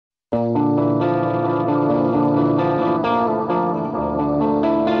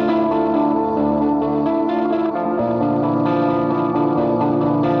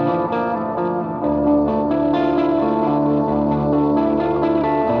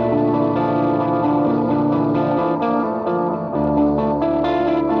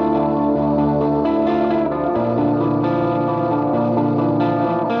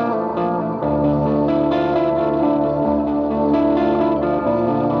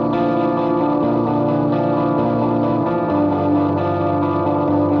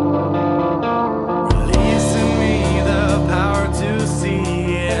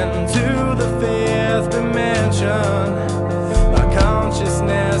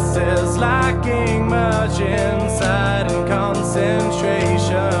lacking much insight and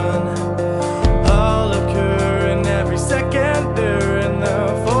concentration, all occurring every second during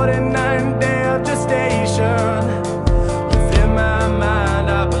the 49th day of gestation. Within my mind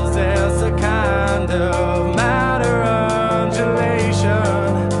I possess a kind of matter undulation,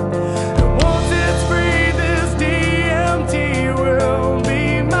 and once it's free, this DMT will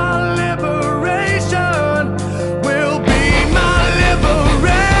be my liberation, will be my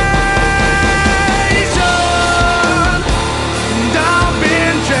liberation. And I've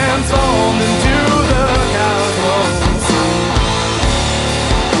been transformed into the cosmos.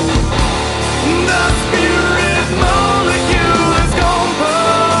 The spirit molecule is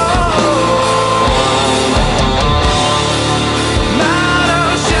composed. Matter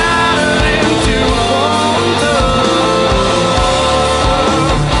shattered into quantum.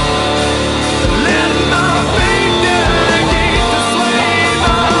 Let my faith delegate the slave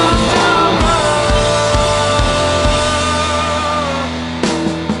of Shama.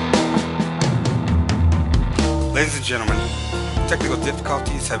 Ladies and gentlemen, technical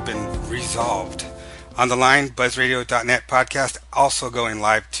difficulties have been resolved. On the line, buzzradio.net podcast, also going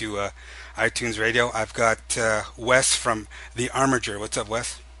live to iTunes Radio. I've got Wes from the Armiger. What's up,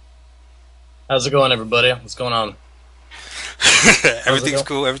 Wes? How's it going, everybody? What's going on? Everything's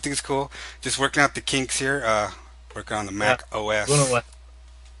cool. Everything's cool. Just working out the kinks here. Working on the Mac OS. Doing what?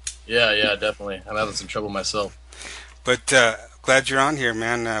 Yeah, definitely. I'm having some trouble myself. But glad you're on here,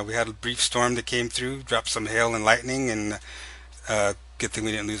 man. We had a brief storm that came through, dropped some hail and lightning, and good thing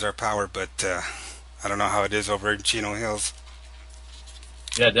we didn't lose our power. But I don't know how it is over in Chino Hills.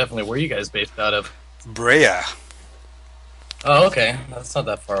 Yeah, definitely. Where are you guys based out of? Brea, Oh, okay. That's not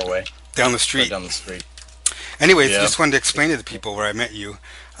that far away. down the Right street. down the street. Anyways, Yeah. just wanted to explain to the people where I met you.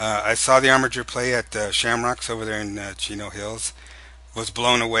 I saw the Armiger play at Shamrocks over there in Chino Hills. Was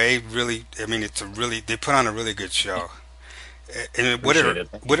blown away. Really, I mean, they put on a really good show. And what Appreciate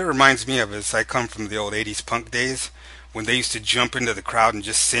it reminds me of is I come from the old 80s punk days when they used to jump into the crowd and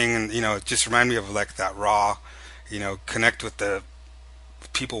just sing, and it just reminded me of like that raw, connect with the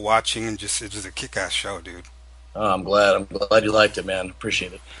people watching, and just it was a kick-ass show, dude. Oh, I'm glad you liked it, man.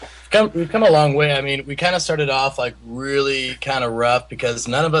 Appreciate it. We've come a long way. I mean, we kind of started off like really kind of rough because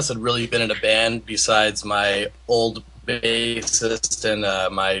none of us had really been in a band besides my old bassist and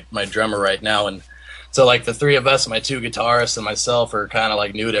my drummer right now. And so like the three of us, my two guitarists and myself, are kind of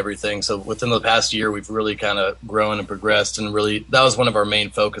like new to everything. So within the past year, we've really kind of grown and progressed, and really that was one of our main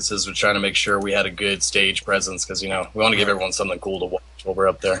focuses, was trying to make sure we had a good stage presence because we want to give everyone something cool to watch while we're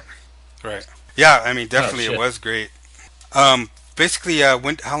up there. Right. Yeah, I mean, definitely shit. it was great. Basically,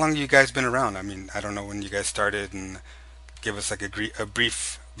 how long have you guys been around? I mean, I don't know when you guys started, and give us like a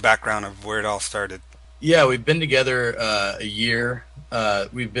brief background of where it all started. Yeah, we've been together a year.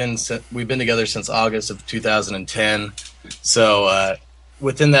 We've been together since August of 2010. So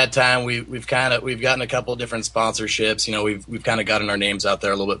within that time, we've gotten a couple of different sponsorships. We've kind of gotten our names out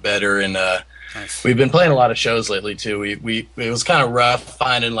there a little bit better, and Nice. we've been playing a lot of shows lately too. It was kind of rough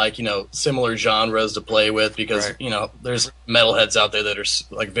finding similar genres to play with because Right. there's metalheads out there that are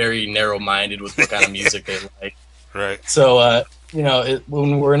like very narrow-minded with what kind of music they like. Right. So,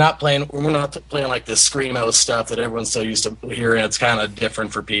 when we're not playing like this screamo stuff that everyone's so used to hearing, it's kind of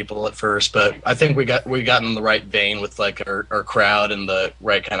different for people at first. But I think we got in the right vein with like our crowd and the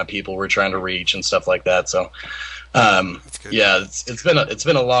right kind of people we're trying to reach and stuff like that. So, That's good. yeah, it's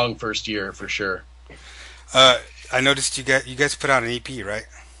been a long first year for sure. I noticed you guys put out an EP, right?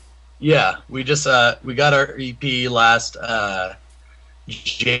 Yeah, we got our EP last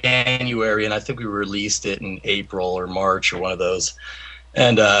January, and I think we released it in April or March or one of those.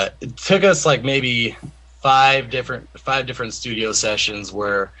 And it took us like maybe five different studio sessions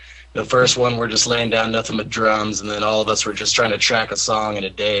where the first one we're just laying down nothing but drums, and then all of us were just trying to track a song in a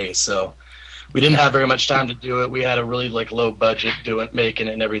day. So we didn't have very much time to do it. We had a really like low budget making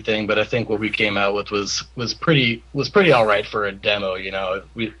it and everything, but I think what we came out with was pretty all right for a demo.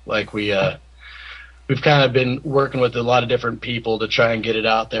 We've kind of been working with a lot of different people to try and get it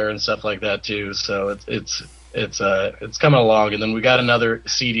out there and stuff like that too. So it's coming along. And then we got another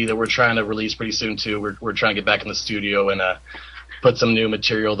CD that we're trying to release pretty soon too. We're trying to get back in the studio and put some new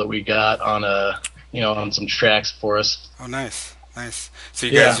material that we got on on some tracks for us. Oh, nice. So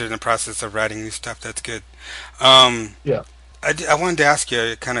you guys are in the process of writing new stuff. That's good. Yeah. I wanted to ask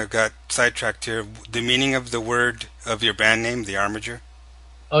you, I kind of got sidetracked here, the meaning of the word of your band name, the Armiger.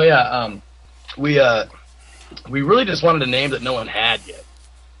 Oh yeah. We really just wanted a name that no one had yet.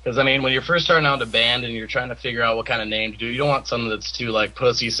 Because, I mean, when you're first starting out in a band and you're trying to figure out what kind of name to do, you don't want something that's too, like,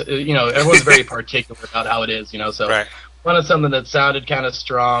 pussy. Everyone's very particular about how it is, so Right. wanted something that sounded kind of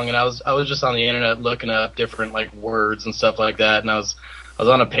strong, and I was just on the internet looking up different like words and stuff like that, and I was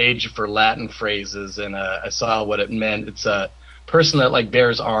on a page for Latin phrases, and I saw what it meant. It's a person that like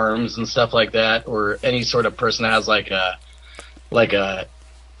bears arms and stuff like that, or any sort of person that has like a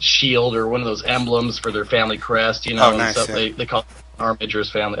shield or one of those emblems for their family crest, you know. Oh, nice, and stuff. yeah. They call it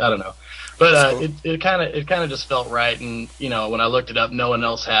Armiger's family. I don't know. But Cool. it kind of just felt right, and you know, when I looked it up, no one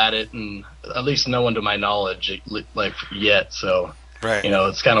else had it, and at least no one to my knowledge, like yet. So, Right. you know,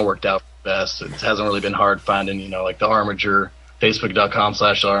 it's kind of worked out best. It hasn't really been hard finding, you know, like the Armiger,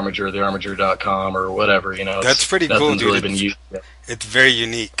 Facebook.com/Armiger, thearmiger.com, or whatever. You know, That's pretty cool, nothing's dude. really been used yet. It's very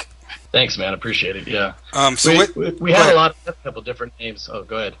unique. Thanks, man. Appreciate it. Yeah. So we had a couple different names. Oh,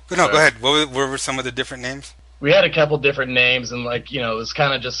 go ahead. No, Sorry. go ahead. What were some of the different names? We had a couple different names, and like, you know, it was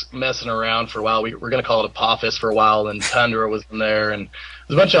kind of just messing around for a while. We were going to call it Apophis for a while, and Tundra was in there, and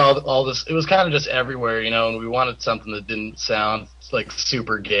there's a bunch of all this. It was kind of just everywhere, you know, and we wanted something that didn't sound like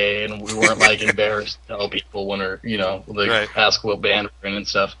super gay, and we weren't like embarrassed to tell people when we're, you know, like Right. ask what band we're in and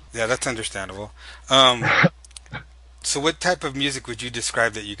stuff. Yeah, that's understandable. So what type of music would you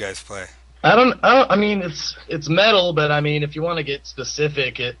describe that you guys play? I mean, it's metal, but I mean, if you want to get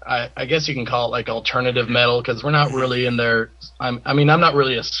specific, I guess you can call it like alternative metal, because we're not really in there. I'm not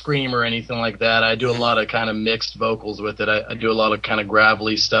really a screamer or anything like that. I do a lot of kind of mixed vocals with it. I do a lot of kind of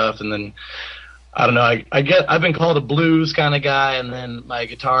gravelly stuff, and then I don't know. I've been called a blues kind of guy, and then my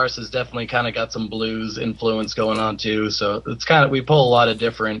guitarist has definitely kind of got some blues influence going on too. So it's kind of, we pull a lot of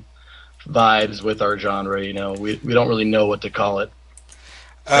different vibes with our genre. You know, we don't really know what to call it.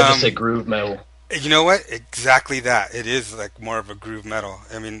 I just say groove metal. You know what? Exactly that. It is like more of a groove metal.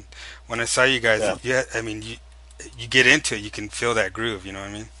 I mean, when I saw you guys, I mean, you get into it, you can feel that groove. You know what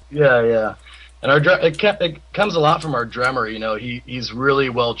I mean? Yeah. And it comes a lot from our drummer. You know, he's really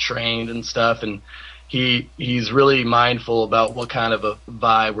well trained and stuff, and he's really mindful about what kind of a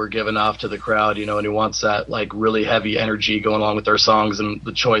vibe we're giving off to the crowd. You know, and he wants that like really heavy energy going along with our songs and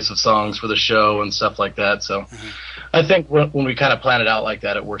the choice of songs for the show and stuff like that. So, I think when we kind of plan it out like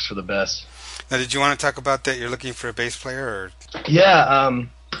that, it works for the best. Now, did you want to talk about that? You're looking for a bass player, or Yeah.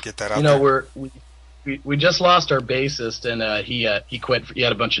 get that out? You know, there? we just lost our bassist, and he quit. He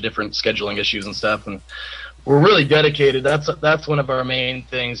had a bunch of different scheduling issues and stuff, and we're really dedicated. That's one of our main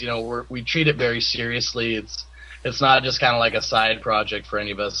things. You know, we treat it very seriously. It's not just kind of like a side project for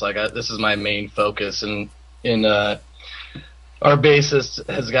any of us. Like this is my main focus, and our bassist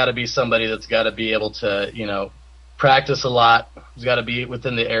has got to be somebody that's got to be able to, you know, practice a lot. He's got to be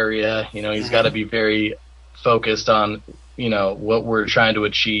within the area. You know, he's got to be very focused on, you know, what we're trying to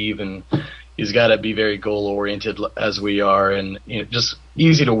achieve, and he's got to be very goal oriented as we are, and you know, just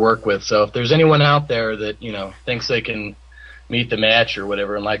easy to work with. So if there's anyone out there that, you know, thinks they can meet the match or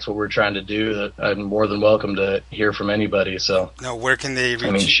whatever and likes what we're trying to do, that I'm more than welcome to hear from anybody. So now, where can they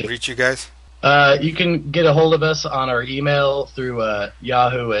reach you guys? You can get a hold of us on our email through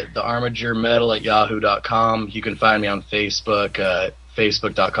Yahoo at thearmigermetal@yahoo.com. You can find me on Facebook,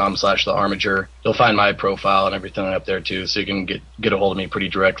 facebook.com/thearmiger. You'll find my profile and everything up there too, so you can get a hold of me pretty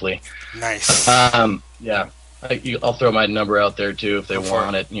directly. Nice. Yeah. I'll throw my number out there too if they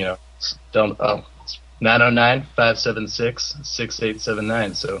want it. You know, it's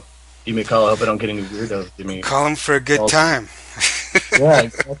 909-576-6879. So give me a call. I hope I don't get any weirdos. Call them for a good time. Yeah.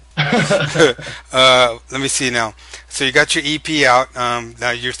 Let me see now. So you got your EP out.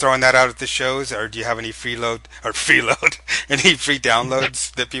 Now you're throwing that out at the shows, or do you have any any free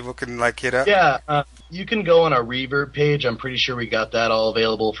downloads that people can like hit up? Yeah, you can go on our Reverb page. I'm pretty sure we got that all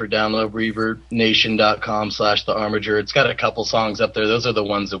available for download. ReverbNation.com/thearmiger. It's got a couple songs up there. Those are the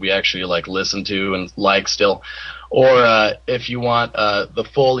ones that we actually like listen to and like still. Or if you want the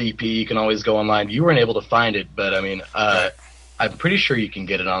full EP, you can always go online. You weren't able to find it, but I mean, I'm pretty sure you can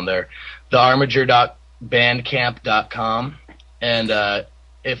get it on there. thearmiger.bandcamp.com. And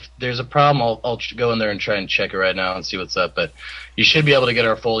if there's a problem, I'll go in there and try and check it right now and see what's up. But you should be able to get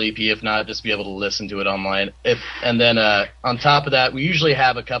our full EP. If not, just be able to listen to it online. And then on top of that, we usually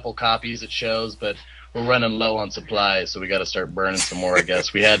have a couple copies at shows, but we're running low on supplies, so we got to start burning some more, I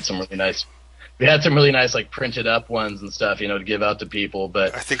guess. We had some really nice like printed up ones and stuff, you know, to give out to people.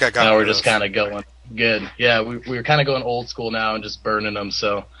 But I think I got. now we're just kind of going good. Yeah, we're kind of going old school now and just burning them.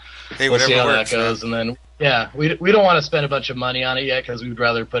 So hey, we'll see how works, that goes. man. And then we don't want to spend a bunch of money on it yet, because we'd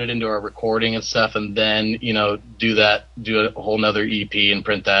rather put it into our recording and stuff, and then, you know, do a whole nother EP and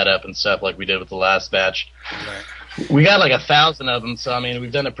print that up and stuff like we did with the last batch. Right. We got like 1,000 of them, so I mean,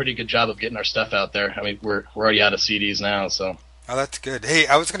 we've done a pretty good job of getting our stuff out there. I mean, we're already out of CDs now, so. Oh, that's good. Hey,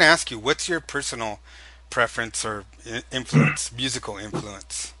 I was going to ask you, what's your personal preference or influence, musical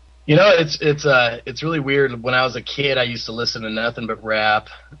influence? It's really weird. When I was a kid, I used to listen to nothing but rap.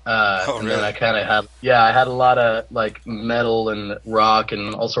 And then I kind of I had a lot of like metal and rock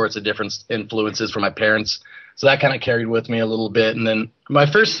and all sorts of different influences from my parents. So that kind of carried with me a little bit. And then my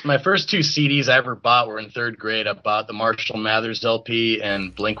first two CDs I ever bought were in third grade. I bought the Marshall Mathers LP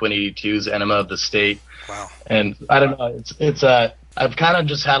and Blink-182's Enema of the State. Wow. And I don't know, I've kind of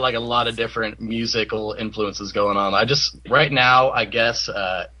just had like a lot of different musical influences going on. Right now, I guess,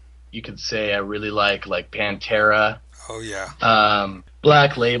 you could say I really like Pantera. Oh yeah.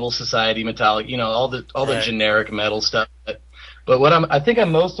 Black Label Society, Metallica, all the generic metal stuff. But what I think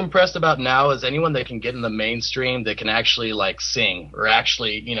I'm most impressed about now is anyone that can get in the mainstream that can actually like sing or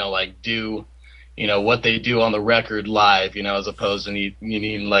actually, do, what they do on the record live, as opposed to you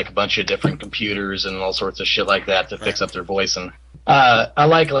need like a bunch of different computers and all sorts of shit like that to fix up their voice. And I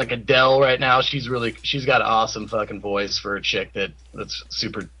like Adele right now. She's got an awesome fucking voice for a chick that's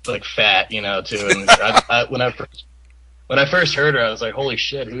super like fat, too. And when I first heard her, I was like, holy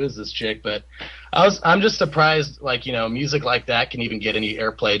shit, who is this chick? But I'm just surprised, music like that can even get any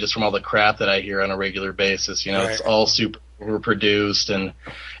airplay just from all the crap that I hear on a regular basis. It's all super overproduced, and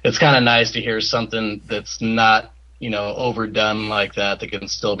it's kind of nice to hear something that's not, overdone like that can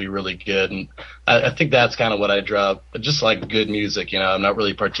still be really good. And I think that's kind of what I draw, just like good music, I'm not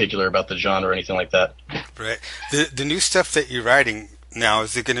really particular about the genre or anything like that. Right. The new stuff that you're writing now,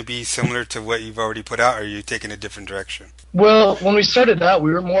 is it going to be similar to what you've already put out, or are you taking a different direction? Well, when we started out,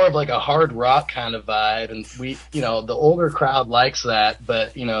 we were more of like a hard rock kind of vibe, and we, the older crowd likes that,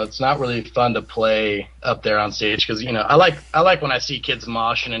 but, it's not really fun to play up there on stage because, I like when I see kids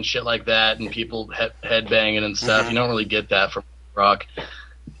moshing and shit like that and people headbanging and stuff. You don't really get that from rock.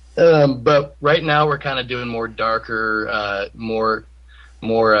 But right now we're kind of doing more darker, more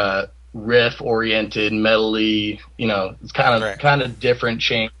riff-oriented, metally, it's kind of different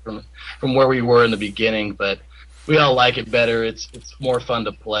change from where we were in the beginning, but we all like it better. It's more fun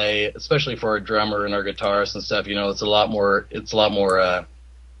to play, especially for our drummer and our guitarist and stuff. It's a lot more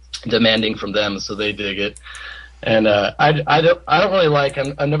demanding from them, so they dig it. And I don't really like.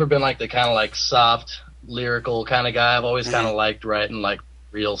 I've never been like the kind of like soft lyrical kind of guy. I've always kind of liked writing like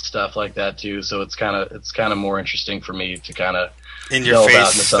real stuff like that too. So it's kind of more interesting for me to kind of in your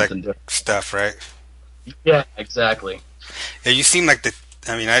face like stuff, right? Yeah, exactly. Yeah, you seem like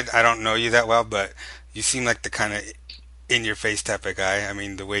I don't know you that well, but you seem like the kind of in your face type of guy. I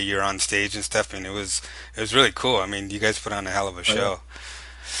mean, the way you're on stage and stuff, and it was really cool. I mean, you guys put on a hell of a show.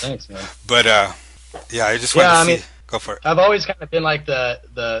 Thanks, man. But yeah, I just want to see. Go for it. I've always kind of been like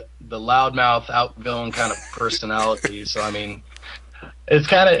the loudmouth, outgoing kind of personality. So I mean, it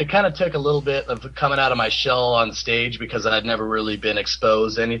kind of took a little bit of coming out of my shell on stage because I'd never really been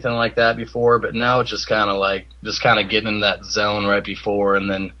exposed to anything like that before. But now it's just kind of getting in that zone right before,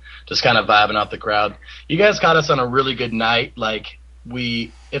 and then just kind of vibing off the crowd. You guys caught us on a really good night. Like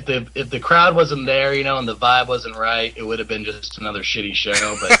if the crowd wasn't there, and the vibe wasn't right, it would have been just another shitty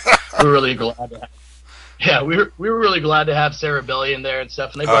show. But we're really glad to have. Yeah, we were really glad to have Sarah Billion there and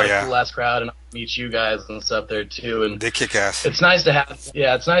stuff, and they brought a cool ass crowd, and meet you guys and stuff there too. And they kick ass. It's nice to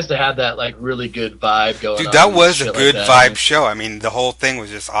have that like really good vibe going on. Dude, that was a good vibe show. I mean, the whole thing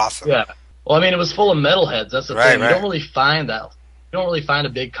was just awesome. Yeah. Well, I mean, it was full of metalheads. That's the thing. Right. You don't really find that. You don't really find a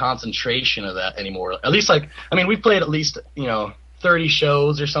big concentration of that anymore. At least we played at least 30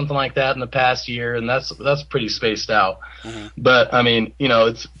 shows or something like that in the past year, and that's pretty spaced out. Mm-hmm. But I mean,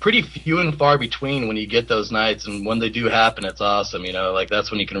 it's pretty few and far between when you get those nights, and when they do happen, it's awesome. Like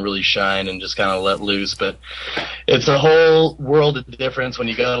that's when you can really shine and just kind of let loose. But it's a whole world of difference when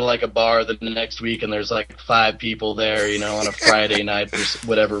you go to like a bar the next week and there's like 5 people there, on a Friday night for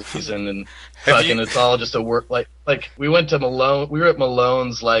whatever reason, and fucking it's all just a work. Like we went to Malone. We were at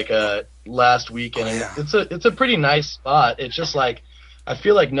Malone's last weekend, and it's a pretty nice spot. It's just like I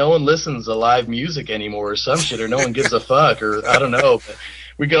feel like no one listens to live music anymore or some shit, or no one gives a fuck, or I don't know. But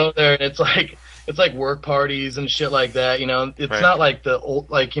we go there and it's like work parties and shit like that. It's not like the old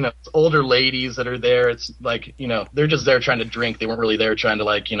it's older ladies that are there. It's like they're just there trying to drink. They weren't really there trying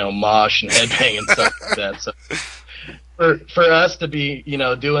to mosh and headbang and stuff like that. So. For us to be,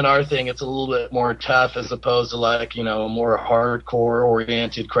 doing our thing, it's a little bit more tough as opposed to a more hardcore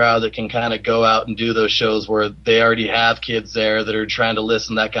oriented crowd that can kind of go out and do those shows where they already have kids there that are trying to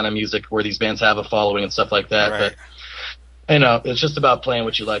listen to that kind of music, where these bands have a following and stuff like that. Right. But, it's just about playing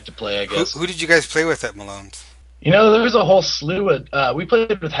what you like to play, I guess. Who did you guys play with at Malone's? There was a whole slew of, we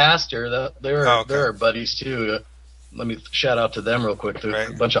played with Haster. They're our buddies too. Let me shout out to them real quick. They're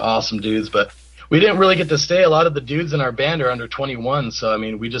a bunch of awesome dudes, but we didn't really get to stay. A lot of the dudes in our band are under 21, so I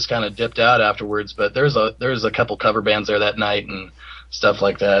mean, we just kind of dipped out afterwards. But there's a couple cover bands there that night, and stuff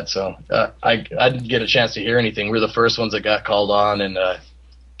like that. So I didn't get a chance to hear anything. We were the first ones that got called on, and it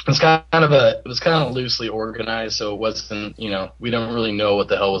was kind of loosely organized, so it wasn't, we don't really know what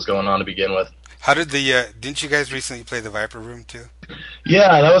the hell was going on to begin with. How did didn't you guys recently play the Viper Room too?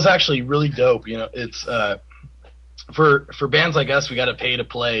 Yeah, that was actually really dope. It's for bands like us, we got to pay to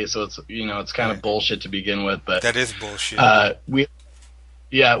play, so it's kind of bullshit to begin with. But that is bullshit. We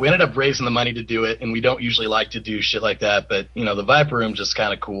ended up raising the money to do it, and we don't usually like to do shit like that. But the Viper Room just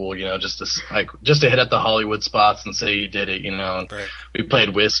kind of cool, just to hit at the Hollywood spots and say you did it, And right. We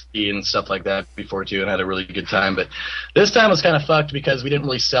played Whiskey and stuff like that before too, and had a really good time. But this time was kind of fucked because we didn't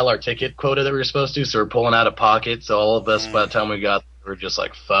really sell our ticket quota that we were supposed to, so we're pulling out of pocket. So all of us, by the time we got there, we were just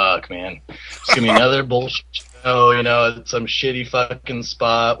like, "Fuck, man, it's gonna be another bullshit." It's some shitty fucking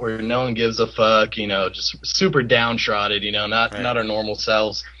spot where no one gives a fuck, just super downtrodden, not our normal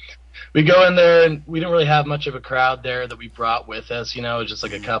selves. We go in there and we didn't really have much of a crowd there that we brought with us, just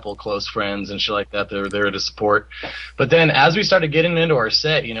like a couple close friends and shit like that. They were there to support. But then as we started getting into our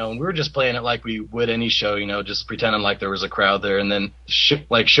set, and we were just playing it like we would any show, just pretending like there was a crowd there. And then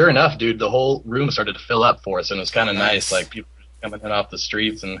sure enough, dude, the whole room started to fill up for us, and it was kind of nice. Like people coming in off the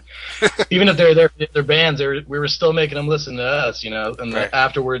streets, and even if they're there with their bands, we were still making them listen to us, And right.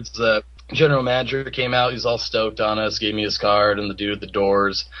 Afterwards, the general manager came out. He's all stoked on us, gave me his card, and the dude at the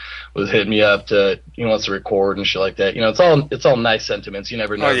doors was hitting me up to he wants to record and shit like that. It's all nice sentiments. You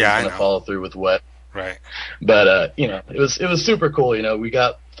never know who's gonna follow through with what. Right. But it was super cool.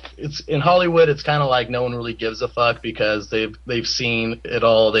 It's in Hollywood. It's kind of like no one really gives a fuck because they've seen it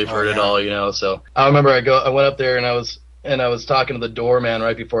all, they've heard it all. So I remember I went up there and I was talking to the doorman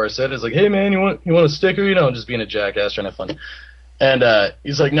right before I said it. He's like, "Hey man, you want a sticker?" Just being a jackass, trying to have fun. And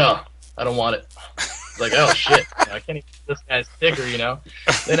he's like, "No, I don't want it." It's like, "Oh shit, I can't even get this guy's sticker."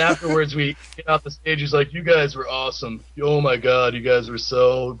 Then afterwards we get off the stage. He's like, "You guys were awesome. Oh my god, you guys were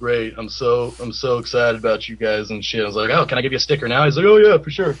so great. I'm so excited about you guys and shit." I was like, "Oh, can I give you a sticker now?" He's like, "Oh yeah, for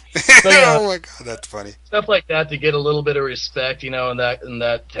sure." So, oh my god, that's funny. Stuff like that to get a little bit of respect, in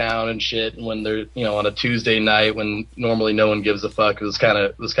that town and shit. And when they're, on a Tuesday night when normally no one gives a fuck, it was kind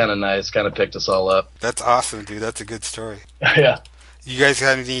of nice. Kind of picked us all up. That's awesome, dude. That's a good story. Yeah. You guys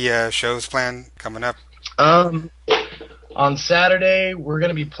have any shows planned coming up? On Saturday, we're going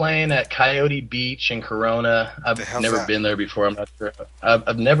to be playing at Coyote Beach in Corona. I've never been there before. I'm not sure.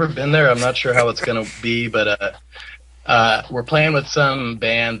 I've never been there. I'm not sure how it's going to be, but we're playing with some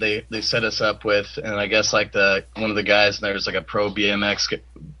band they set us up with, and I guess like one of the guys in there is like a pro BMXer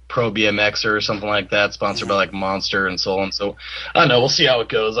or something like that, sponsored by like Monster and so on. So I don't know. We'll see how it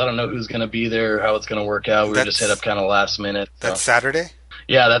goes. I don't know who's going to be there, how it's going to work out. We were just hit up kind of last minute. That's Saturday?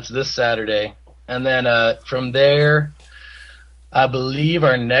 Yeah, that's this Saturday. And then from there, I believe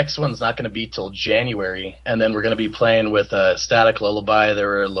our next one's not going to be till January. And then we're going to be playing with Static Lullaby.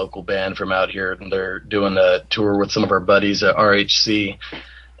 They're a local band from out here, and they're doing a tour with some of our buddies at RHC.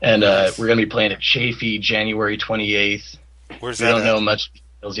 And we're going to be playing at Chafee January 28th. Where's that? We don't know much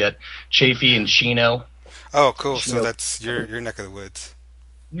details yet. Chafee and Chino. Oh, cool. So that's your neck of the woods.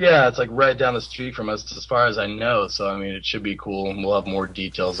 Yeah, it's like right down the street from us as far as I know. So, I mean, it should be cool. And we'll have more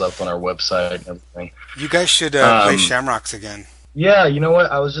details up on our website and everything. You guys should play Shamrocks again. Yeah, you know what?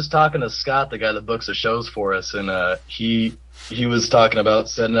 I was just talking to Scott, the guy that books the shows for us, and he was talking about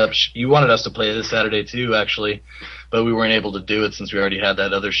setting up. He wanted us to play this Saturday too, actually, but we weren't able to do it since we already had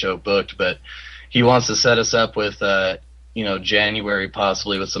that other show booked. But he wants to set us up with, January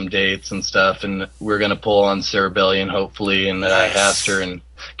possibly with some dates and stuff, and we're gonna pull on Cerebellion hopefully, and Haster, and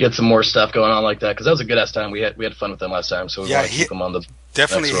get some more stuff going on like that, because that was a good ass time. We had fun with them last time, so we want to keep them on the.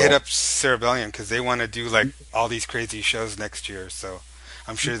 Definitely hit up Cerebellion because they want to do like all these crazy shows next year. So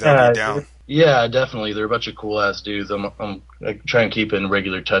I'm sure they'll be down. Yeah, definitely. They're a bunch of cool ass dudes. I'm trying to keep in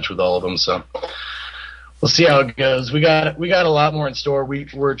regular touch with all of them. So we'll see how it goes. We got a lot more in store.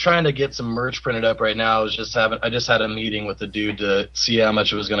 We're trying to get some merch printed up right now. I just had a meeting with the dude to see how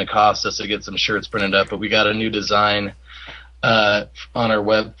much it was going to cost us to get some shirts printed up. But we got a new design on our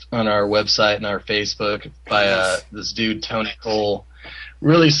website and our Facebook by this dude Tony Cole.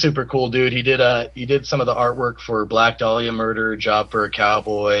 Really super cool dude. He did some of the artwork for Black Dahlia Murder, Job for a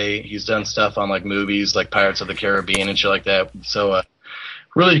Cowboy. He's done stuff on like movies like Pirates of the Caribbean and shit like that. So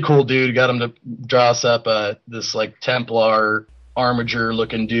really cool dude. Got him to draw us up this like Templar Armiger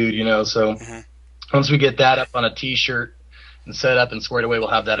looking dude, So once we get that up on a t-shirt and set up and squared away, we'll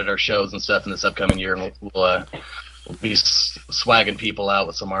have that at our shows and stuff in this upcoming year, and we'll be swagging people out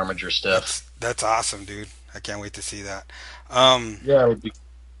with some Armiger stuff. That's awesome, dude. I can't wait to see that. Yeah, it would be.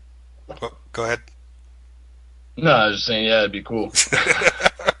 Go ahead. No, I was just saying, yeah, it'd be cool.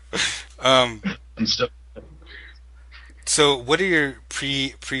 I'm still. So, what are your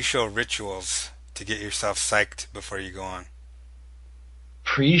pre-show rituals to get yourself psyched before you go on?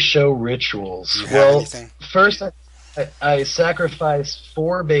 Pre-show Do rituals. you have Well, anything? first I sacrificed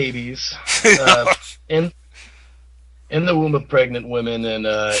 4 babies in the womb of pregnant women, and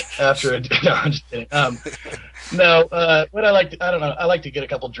after no, I'm just kidding. No, what I don't know. I like to get a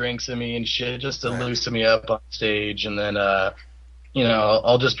couple drinks in me and shit just to Right. loosen me up on stage, and then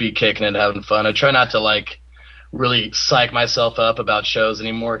I'll just be kicking it, having fun. I try not to like really psych myself up about shows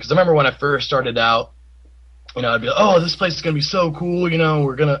anymore, because I remember when I first started out, I'd be like, oh, this place is gonna be so cool,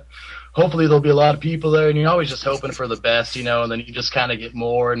 hopefully there'll be a lot of people there, and you're always just hoping for the best, and then you just kind of get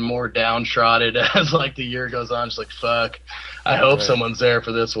more and more downtrodden as like the year goes on. Just like, fuck, I hope Right. someone's there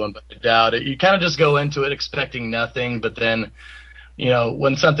for this one, but I doubt it. You kind of just go into it expecting nothing, but then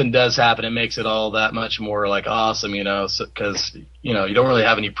when something does happen, it makes it all that much more like awesome, because you don't really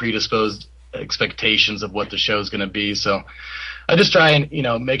have any predisposed expectations of what the show's going to be. So I just try and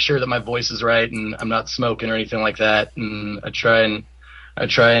make sure that my voice is right and I'm not smoking or anything like that, and I try and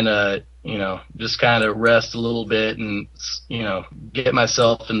just kind of rest a little bit and get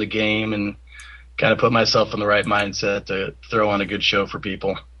myself in the game and kind of put myself in the right mindset to throw on a good show for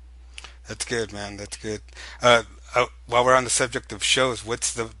people. That's good, man. That's good. While we're on the subject of shows,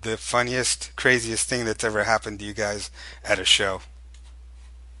 what's the funniest, craziest thing that's ever happened to you guys at a show?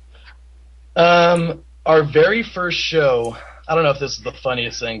 Our very first show, I don't know if this is the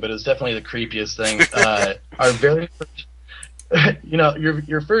funniest thing, but it's definitely the creepiest thing. Our very first,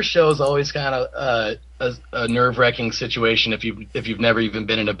 your first show is always kind of a nerve-wracking situation if you've never even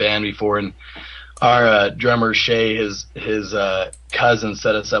been in a band before. And our drummer Shay, his cousin,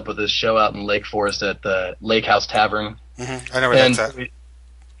 set us up with this show out in Lake Forest at the Lake House Tavern. I know where that's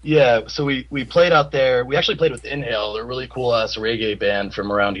at. So we played out there. We actually played with Inhale, a really cool ass reggae band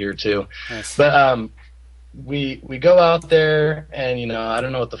from around here too. Nice. But we go out there, and I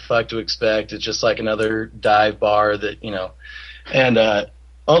don't know what the fuck to expect. It's just like another dive bar that and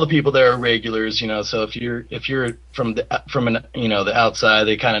all the people there are regulars. So if you're from the outside,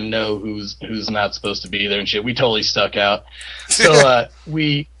 they kind of know who's not supposed to be there and shit. We totally stuck out. So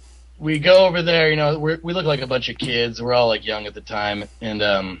we go over there, we look like a bunch of kids. We're all like young at the time,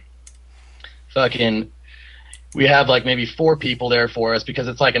 and we have like maybe 4 people there for us because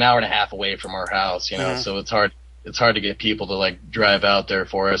it's like an hour and a half away from our house, so it's hard to get people to like drive out there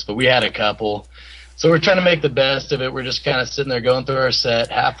for us. But we had a couple, so we're trying to make the best of it. We're just kind of sitting there going through our set.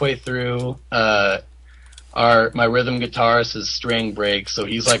 Halfway through, my rhythm guitarist, his string breaks, so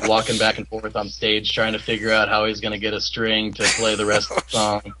he's like walking back and forth on stage trying to figure out how he's going to get a string to play the rest of the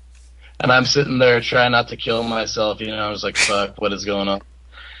song. And I'm sitting there trying not to kill myself, I was like, fuck, what is going on?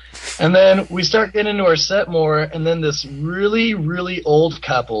 And then we start getting into our set more, and then this really, really old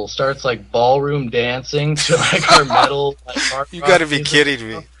couple starts like ballroom dancing to like our metal. Like, You got to be kidding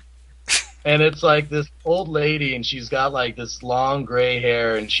me. And it's like this old lady, and she's got like this long gray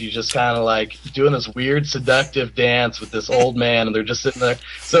hair, and she's just kind of like doing this weird seductive dance with this old man, and they're just sitting there.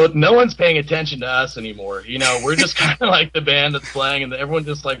 So no one's paying attention to us anymore. We're just kind of like the band that's playing, and everyone's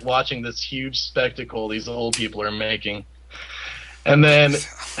just like watching this huge spectacle these old people are making. And then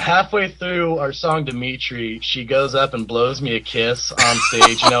halfway through our song Dimitri, she goes up and blows me a kiss on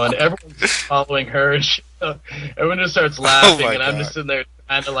stage, and everyone's following her, and everyone just starts laughing, and I'm just sitting there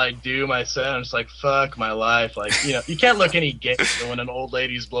trying to like do my set. I'm just like, fuck my life. Like, you can't look any gay when an old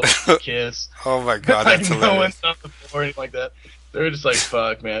lady's blowing you a kiss. Oh my god, like, that's no hilarious. one's on the floor or anything like that. They're just like,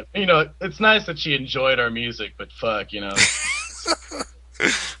 fuck, man. It's nice that she enjoyed our music, but fuck, how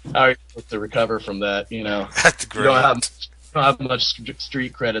are you supposed to recover from that, That's great. You don't have much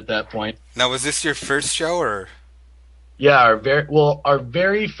street cred at that point. Now, was this your first show, or? Yeah, our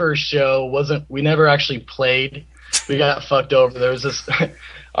very first show wasn't. We never actually played. We got fucked over. There was this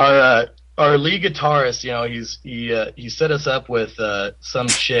our lead guitarist. He set us up with some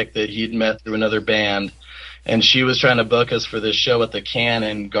chick that he'd met through another band, and she was trying to book us for this show at the Can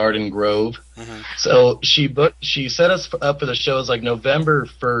in Garden Grove. Mm-hmm. So she set us up for the show. It was like November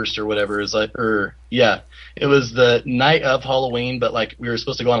 1st or whatever. It was the night of Halloween, but like we were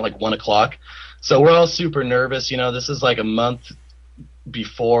supposed to go on at like 1:00. So we're all super nervous. This is like a month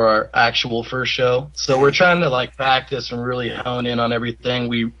before our actual first show. So we're trying to like practice and really hone in on everything.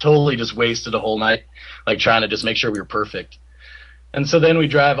 We totally just wasted a whole night, like trying to just make sure we were perfect. And so then we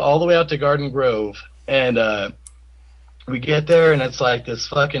drive all the way out to Garden Grove, and we get there, and it's like this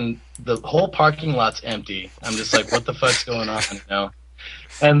the whole parking lot's empty. I'm just like, what the fuck's going on,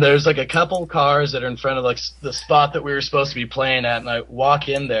 And there's like a couple cars that are in front of like the spot that we were supposed to be playing at, and I walk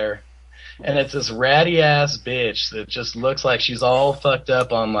in there, and it's this ratty ass bitch that just looks like she's all fucked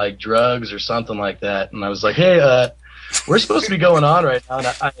up on like drugs or something like that. And I was like, hey, we're supposed to be going on right now,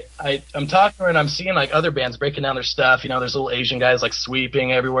 and I'm talking to her, and I'm seeing like other bands breaking down their stuff. You know, there's little Asian guys like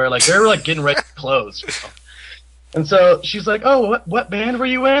sweeping everywhere, like they're like getting ready to close. You know? And so she's like, "Oh, what band were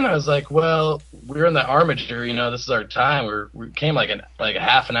you in?" I was like, "Well, we were in the Armiger. You know, this is our time. We came like a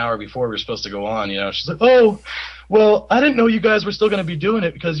half an hour before we were supposed to go on. You know." She's like, "Oh, well, I didn't know you guys were still going to be doing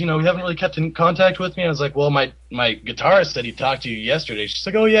it because, you know, you haven't really kept in contact with me." I was like, "Well, my guitarist said he talked to you yesterday." She's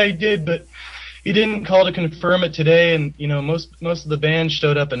like, "Oh yeah, he did, but he didn't call to confirm it today, and you know, most of the band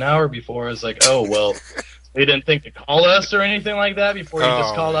showed up an hour before." I was like, "Oh well, they didn't think to call us or anything like that before you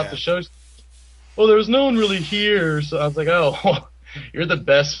just called out the show." "Well, there was no one really here," so I was like, "Oh, you're the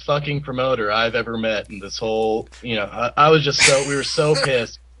best fucking promoter I've ever met in this whole." You know, we were so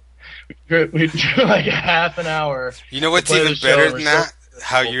pissed. We drew like a half an hour. You know what's even better than that?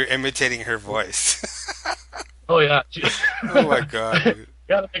 How you're imitating her voice. Oh yeah. Oh my god. Dude.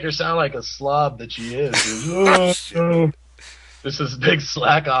 Gotta make her sound like a slob that she is. This is big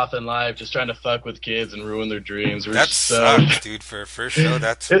slack off in life, just trying to fuck with kids and ruin their dreams. That sucks, dude. For a first show,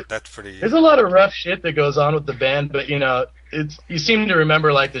 that's pretty. There's a lot of rough shit that goes on with the band, but you know, you seem to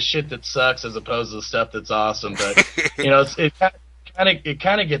remember like the shit that sucks as opposed to the stuff that's awesome. But you know, it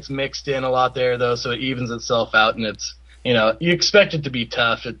kind of gets mixed in a lot there though, so it evens itself out, and it's, you know, you expect it to be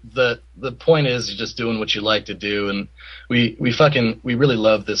tough. The point is you're just doing what you like to do, and we really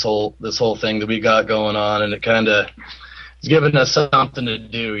love this whole thing that we got going on, and it kind of it's giving us something to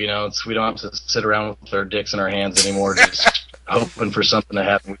do. You know, we don't have to sit around with our dicks in our hands anymore, just hoping for something to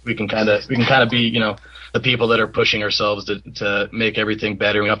happen. We can kind of be, you know, the people that are pushing ourselves to make everything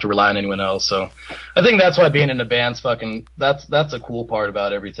better. We don't have to rely on anyone else. So I think that's why being in a band's that's a cool part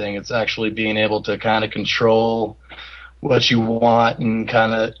about everything. It's actually being able to kind of control what you want and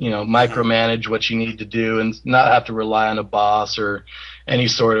kind of, you know, micromanage what you need to do and not have to rely on a boss or any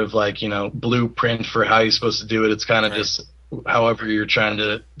sort of like, you know, blueprint for how you're supposed to do it. It's kind of just however you're trying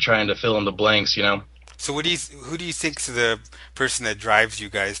to fill in the blanks, you know. So who do you think's the person that drives you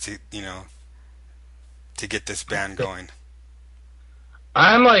guys to, you know, to get this band going?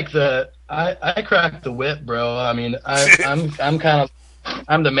 I'm like I crack the whip, bro. I mean, I'm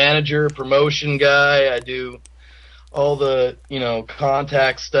the manager, promotion guy. I do all the, you know,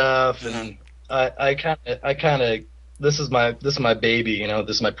 contact stuff, and I kind of this is my baby, you know,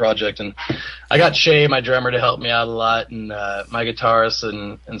 this is my project, and I got Shay, my drummer, to help me out a lot, and my guitarist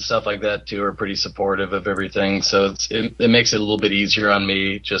and stuff like that too are pretty supportive of everything, so it makes it a little bit easier on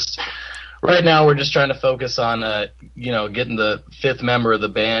me. Just right now we're just trying to focus on you know, getting the fifth member of the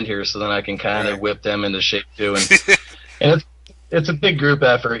band here, so then I can kind of whip them into shape too, and it's a big group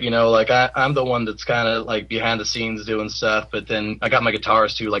effort, you know, like I'm the one that's kind of like behind the scenes doing stuff, but then I got my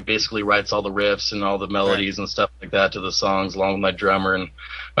guitarist who like basically writes all the riffs and all the melodies and stuff like that to the songs, along with my drummer, and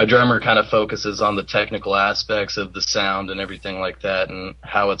my drummer kind of focuses on the technical aspects of the sound and everything like that and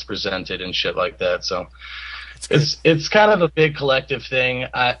how it's presented and shit like that. So it's kind of a big collective thing,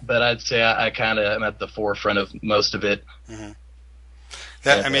 but I'd say I kind of am at the forefront of most of it. Mm-hmm.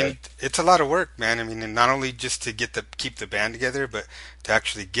 I mean, it's a lot of work, man. I mean, and not only just to keep the band together, but to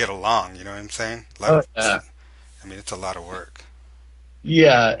actually get along. You know what I'm saying? I mean, it's a lot of work.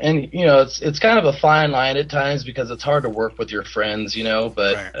 Yeah, and you know, it's kind of a fine line at times because it's hard to work with your friends, you know.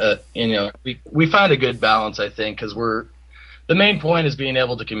 But you know, we find a good balance, I think, because the main point is being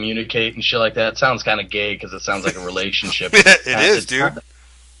able to communicate and shit like that. It sounds kind of gay because it sounds like a relationship. It is, dude.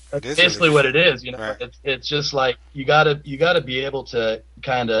 That's basically what it is, you know. Right. It's just like you gotta be able to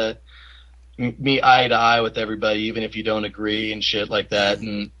kind of meet eye to eye with everybody, even if you don't agree and shit like that.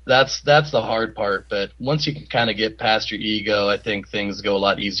 And that's the hard part. But once you can kind of get past your ego, I think things go a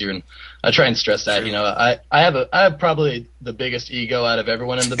lot easier. And I try and stress that. You know, I have probably the biggest ego out of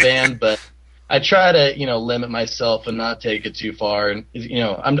everyone in the band, but I try to, you know, limit myself and not take it too far. And you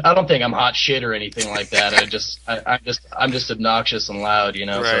know, I don't think I'm hot shit or anything like that. I'm just obnoxious and loud, you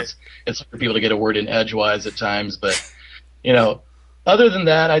know. Right. So it's hard for people to get a word in edgewise at times. But you know, other than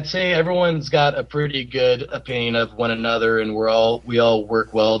that, I'd say everyone's got a pretty good opinion of one another, and we all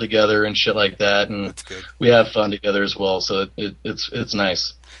work well together and shit like that, and we have fun together as well. So it's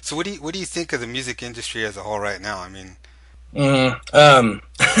nice. So what do you think of the music industry as a whole right now? I mean,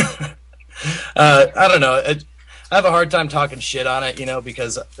 I don't know. I have a hard time talking shit on it, you know,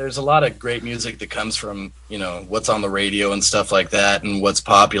 because there's a lot of great music that comes from, you know, what's on the radio and stuff like that, and what's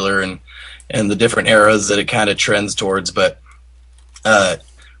popular and the different eras that it kind of trends towards. But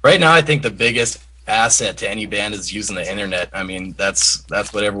right now, I think the biggest asset to any band is using the internet. I mean, that's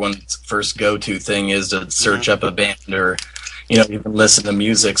what everyone's first go-to thing is, to search up a band or, you know, even listen to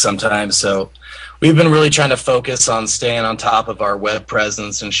music sometimes. So we've been really trying to focus on staying on top of our web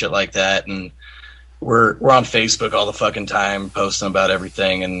presence and shit like that, and we're on Facebook all the fucking time, posting about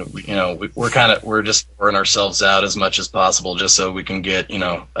everything, and we're just pouring ourselves out as much as possible, just so we can get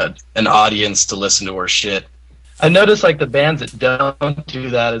an audience to listen to our shit. I notice like the bands that don't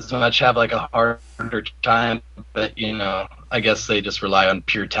do that as much have like a harder time, but I guess they just rely on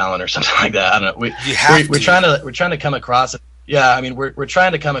pure talent or something like that. I don't know. We're trying to come across it. Yeah, I mean we're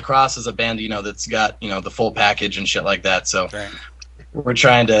trying to come across as a band that's got the full package and shit like that. So. Right. We're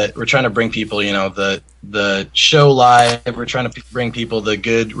trying to bring people, the show live. We're trying to bring people the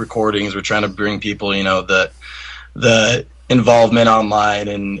good recordings. We're trying to bring people, the involvement online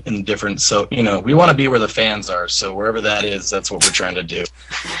and different. So, we want to be where the fans are. So wherever that is, that's what we're trying to do.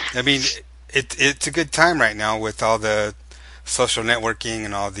 I mean, it's a good time right now with all the social networking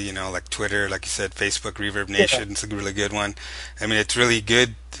and all the, like Twitter, like you said, Facebook, Reverb Nation. It's a really good one. I mean, it's really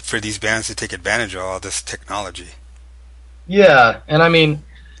good for these bands to take advantage of all this technology. Yeah, and I mean,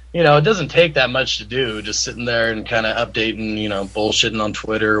 it doesn't take that much to do, just sitting there and kind of updating, bullshitting on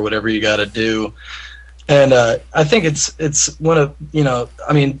Twitter or whatever you got to do. And I think it's one of,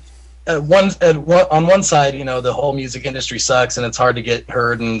 I mean, on one side, the whole music industry sucks and it's hard to get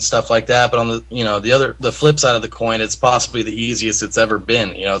heard and stuff like that. But on the flip side of the coin, it's possibly the easiest it's ever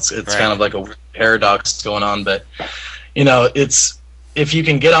been. It's right. Kind of like a paradox going on, but it's if you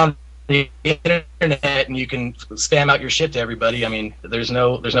can get on the internet and you can spam out your shit to everybody. I mean, there's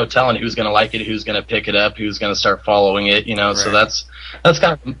no telling who's going to like it, who's going to pick it up, who's going to start following it. Right. So that's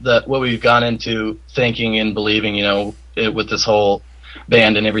kind of what we've gone into thinking and believing. With this whole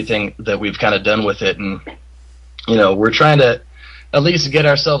band and everything that we've kind of done with it, and we're trying to at least get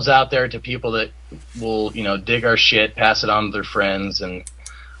ourselves out there to people that will dig our shit, pass it on to their friends, and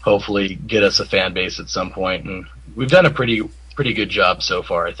hopefully get us a fan base at some point. And we've done a pretty good job so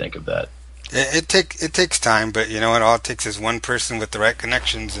far, I think, of that. It takes time, but all it takes is one person with the right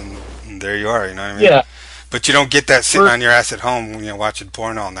connections, and there you are. You know what I mean? Yeah. But you don't get that sitting on your ass at home, watching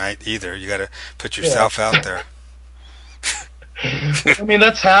porn all night either. You got to put yourself out there. I mean,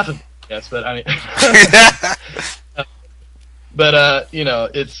 that's half of it, yes, but I mean, but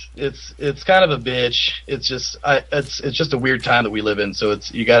it's kind of a bitch. It's just a weird time that we live in. So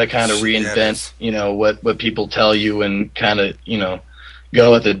you got to kind of reinvent, what people tell you, and kind of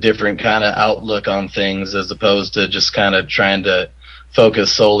go with a different kind of outlook on things, as opposed to just kind of trying to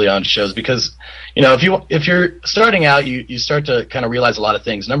focus solely on shows. Because if you're starting out, you start to kind of realize a lot of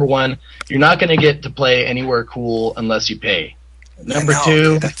things. Number one, you're not going to get to play anywhere cool unless you pay. Number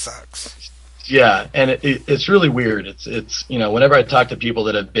two, that sucks. Yeah, and it's really weird. It's whenever I talk to people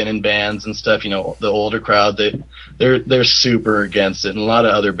that have been in bands and stuff, the older crowd, they're super against it, and a lot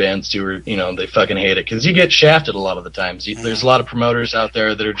of other bands too are, they fucking hate it because you get shafted a lot of the times. There's a lot of promoters out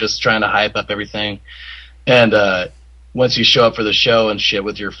there that are just trying to hype up everything, and once you show up for the show and shit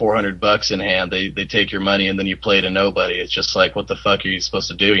with your $400 in hand, they take your money and then you play to nobody. It's just like, what the fuck are you supposed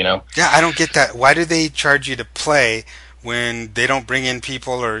to do? Yeah, I don't get that. Why do they charge you to play when they don't bring in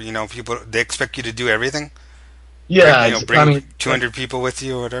people, or people, they expect you to do everything? Yeah, bring 200 people with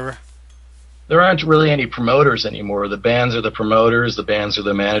you or whatever. There aren't really any promoters anymore. The bands are the promoters, the bands are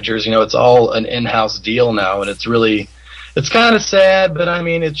the managers. It's all an in-house deal now, and it's kind of sad, but I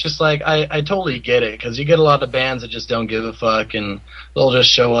mean, it's just like I totally get it, because you get a lot of bands that just don't give a fuck, and they'll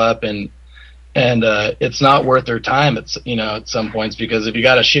just show up, and it's not worth their time at some points, because if you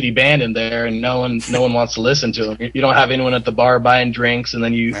got a shitty band in there and no one wants to listen to them, you don't have anyone at the bar buying drinks, and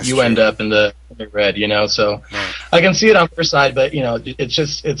then you end up in the red, So right. I can see it on their side, but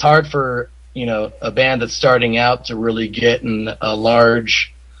it's hard for a band that's starting out to really get in a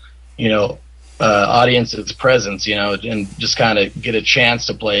large audience's presence, and just kind of get a chance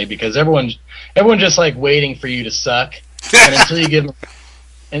to play, because everyone just like waiting for you to suck, and until you give them.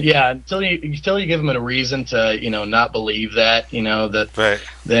 And yeah, until you give them a reason to not believe that that right.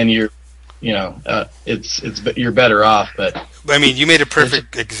 Then you're you're better off. But I mean, you made a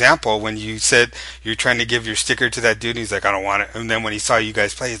perfect example when you said you're trying to give your sticker to that dude, and he's like, I don't want it. And then when he saw you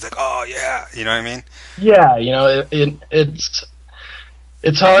guys play, he's like, oh yeah, you know what I mean? Yeah,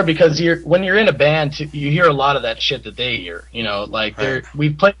 it's hard, because when you're in a band, you hear a lot of that shit that they hear. Right.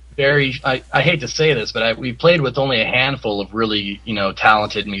 We've played I hate to say this, but we played with only a handful of really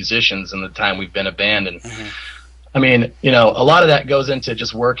talented musicians in the time we've been a band, and mm-hmm. I mean, a lot of that goes into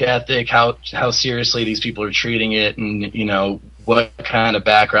just work ethic, how seriously these people are treating it, and what kind of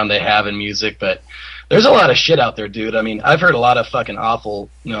background they have in music. But there's a lot of shit out there, dude. I mean, I've heard a lot of fucking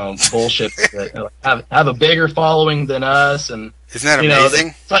awful bullshit that have a bigger following than us, and isn't that amazing?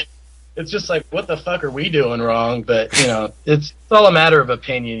 It's like, it's just like, what the fuck are we doing wrong? But you know, it's all a matter of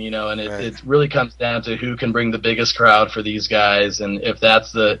opinion, you know, and it really comes down to who can bring the biggest crowd for these guys. And if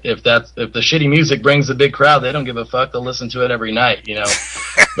the shitty music brings a big crowd, they don't give a fuck. They'll listen to it every night, you know.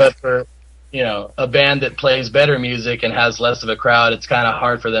 But for, you know, a band that plays better music and has less of a crowd, it's kind of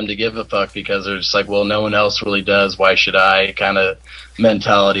hard for them to give a fuck, because they're just like, well, no one else really does, why should I, kind of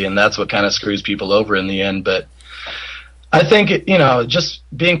mentality. And that's what kind of screws people over in the end. But I think, you know, just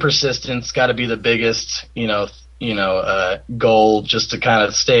being persistent's got to be the biggest, goal, just to kind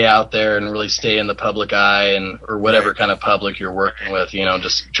of stay out there and really stay in the public eye, or whatever kind of public you're working with, you know,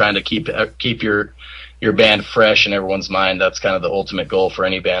 just trying to keep your band fresh in everyone's mind. That's kind of the ultimate goal for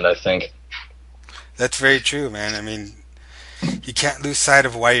any band, I think. That's very true, man. I mean, you can't lose sight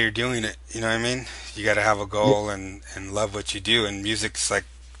of why you're doing it. You know what I mean? You got to have a goal and love what you do. And music's like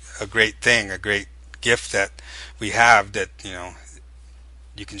a great thing, a great gift that we have that, you know,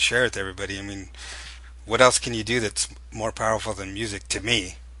 you can share with everybody. I mean, what else can you do that's more powerful than music, to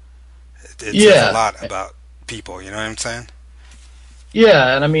me? It says a lot about people, you know what I'm saying?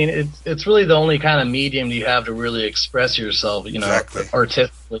 Yeah, and I mean, it's really the only kind of medium you have to really express yourself, you know,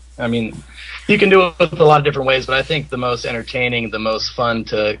 artistically. I mean, you can do it with a lot of different ways, but I think the most entertaining, the most fun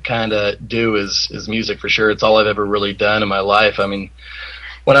to kind of do is music, for sure. It's all I've ever really done in my life. I mean,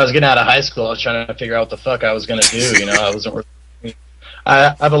 when I was getting out of high school, I was trying to figure out what the fuck I was going to do, you know.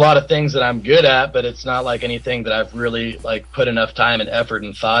 I have a lot of things that I'm good at, but it's not like anything that I've really like put enough time and effort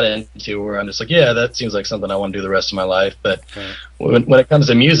and thought into where I'm just like, yeah, that seems like something I want to do the rest of my life. But when it comes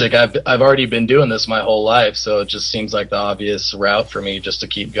to music, I've already been doing this my whole life, so it just seems like the obvious route for me, just to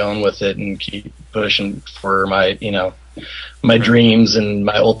keep going with it and keep pushing for my, you know, my dreams and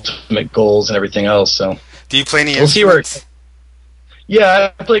my ultimate goals and everything else. So do you play any instruments? We'll see where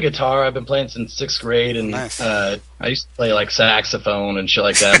Yeah, I play guitar. I've been playing since 6th grade, and nice. I used to play like saxophone and shit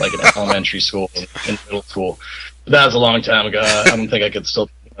like that, like in elementary school and in middle school. But that was a long time ago. I don't think I could still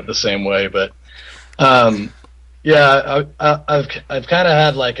do it the same way, but yeah, I've kind of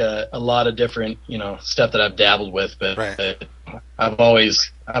had like a lot of different, you know, stuff that I've dabbled with, but I've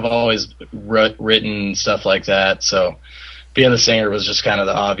always written stuff like that. So being the singer was just kind of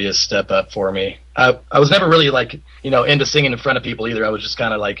the obvious step up for me. I was never really like, you know, into singing in front of people either. I was just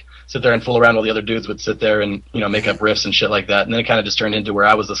kind of like sit there and fool around while the other dudes would sit there and, you know, make up riffs and shit like that. And then it kind of just turned into where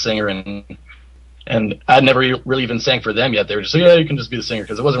I was the singer, and I'd never really even sang for them yet. They were just like, yeah, you can just be the singer,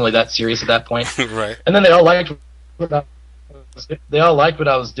 because it wasn't really that serious at that point. Right. And then they all liked what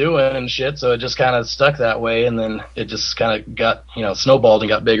I was doing and shit, so it just kind of stuck that way, and then it just kind of got, you know, snowballed and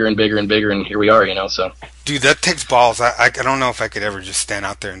got bigger and bigger and bigger, and here we are, you know. So dude, that takes balls. I don't know if I could ever just stand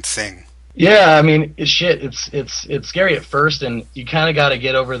out there and sing. Yeah, I mean, it's scary at first, and you kind of got to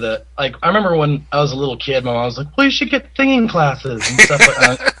get over the, like, I remember when I was a little kid, my mom was like, well, you should get singing classes and stuff like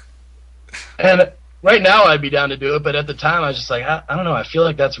that. And right now I'd be down to do it, but at the time I was just like, I don't know, I feel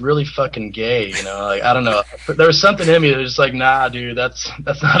like that's really fucking gay, you know, like, I don't know. There was something in me that was just like, nah, dude, that's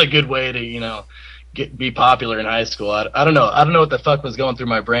not a good way to, you know, be popular in high school. I don't know what the fuck was going through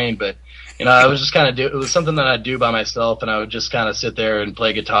my brain, but, you know, I was just kind of it was something that I'd do by myself, and I would just kind of sit there and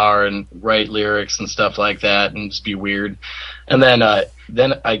play guitar and write lyrics and stuff like that and just be weird. And then I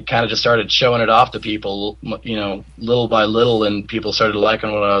kind of just started showing it off to people, you know, little by little, and people started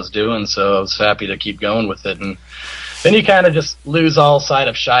liking what I was doing, so I was happy to keep going with it. And then you kind of just lose all sight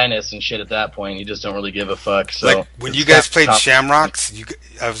of shyness and shit at that point. You just don't really give a fuck. So like when you guys played Shamrocks,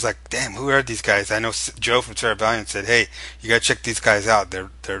 I was like, damn, who are these guys? I know Joe from Cerebellion said, hey, you gotta check these guys out. They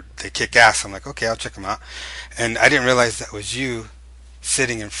kick ass. I'm like, okay, I'll check them out. And I didn't realize that was you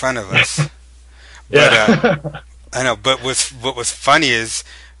sitting in front of us. But I know. But what was funny is,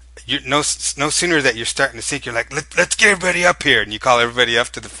 no sooner that you're starting to sing, you're like, let's get everybody up here, and you call everybody up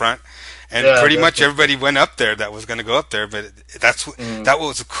to the front. And pretty much everybody went up there that was going to go up there, but that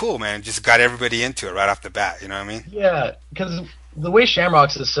was cool, man. Just got everybody into it right off the bat, you know what I mean? Yeah, because the way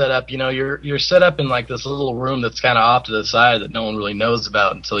Shamrocks is set up, you know, you're set up in like this little room that's kind of off to the side that no one really knows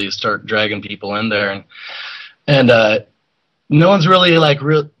about until you start dragging people in there, and no one's really like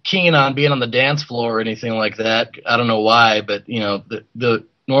real keen on being on the dance floor or anything like that. I don't know why, but you know,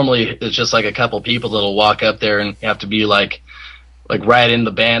 normally it's just like a couple people that'll walk up there, and you have to be like right in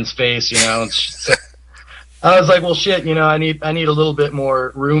the band's face, you know. So I was like, well, shit, you know, I need a little bit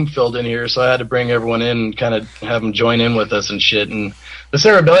more room filled in here, so I had to bring everyone in and kind of have them join in with us and shit. And the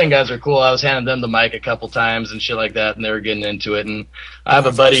Cerebellion guys are cool. I was handing them the mic a couple times and shit like that, and they were getting into it. And I have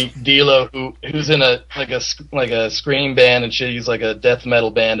a buddy, D'Lo, who's in a scream band and shit. He's like a death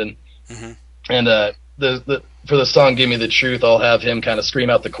metal band, and for the song "Give Me the Truth," I'll have him kind of scream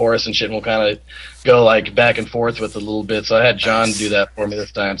out the chorus and shit, and we'll kind of go like back and forth with it a little bit. So I had John do that for me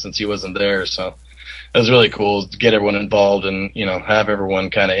this time since he wasn't there. So it was really cool to get everyone involved and have everyone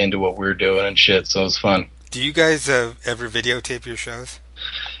kind of into what we're doing and shit. So it was fun. Do you guys ever videotape your shows?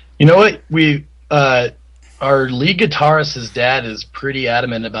 You know what? Our lead guitarist, his dad, is pretty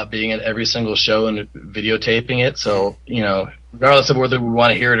adamant about being at every single show and videotaping it. So, regardless of whether we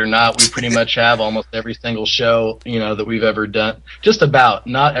want to hear it or not, we pretty much have almost every single show, that we've ever done. Just about,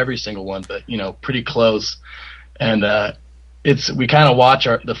 not every single one, but, pretty close. And we kind of watch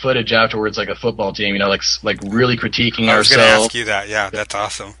the footage afterwards like a football team, like really critiquing ourselves. I was going to ask you that. Yeah, that's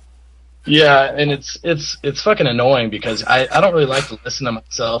awesome. Yeah, and it's fucking annoying because I don't really like to listen to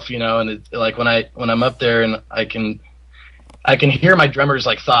myself, and like when I'm up there and I can hear my drummer's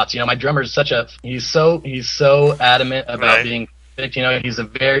like thoughts. My drummer's he's so adamant about being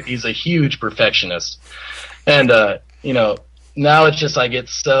perfect. He's a huge perfectionist, and now it's just I get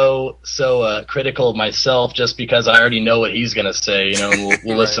so critical of myself just because I already know what he's gonna say. And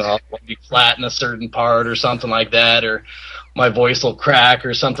we'll listen. I'll be flat in a certain part or something like that, or my voice will crack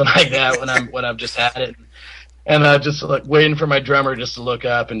or something like that when I've just had it, and just like waiting for my drummer just to look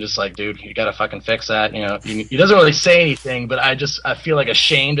up and just like, dude, you gotta fucking fix that. He doesn't really say anything, but I feel like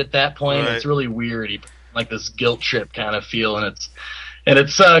ashamed at that point. Right. It's really weird, like this guilt trip kind of feel, and it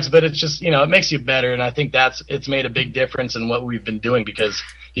sucks, but it's just it makes you better, and I think it's made a big difference in what we've been doing because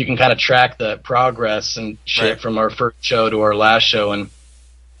you can kind of track the progress and shit from our first show to our last show, and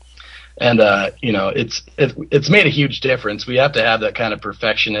it's made a huge difference. We have to have that kind of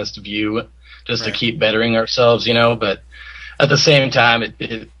perfectionist view just to keep bettering ourselves, but at the same time,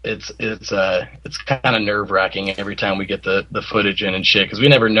 it's kind of nerve wracking every time we get the footage in and shit because we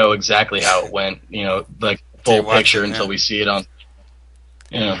never know exactly how it went, like full picture until we see it on.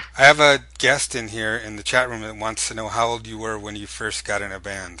 I have a guest in here in the chat room that wants to know how old you were when you first got in a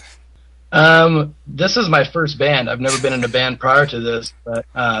band. This is my first band. I've never been in a band prior to this, but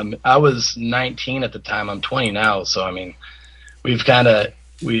I was 19 at the time. I'm 20 now, so I mean, we've come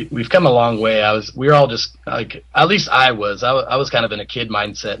a long way. We were all just like, at least I was kind of in a kid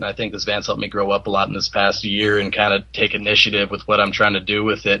mindset, and I think this band's helped me grow up a lot in this past year and kind of take initiative with what I'm trying to do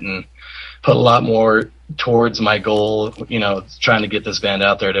with it and put a lot more towards my goal, trying to get this band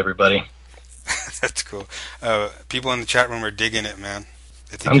out there to everybody. That's cool. People in the chat room are digging it, man.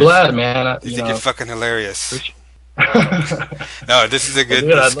 I'm glad, man. I think you're fucking hilarious. No, this is a good.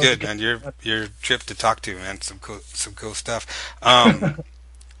 This is good, man. Your trip to talk to, man. Some cool stuff.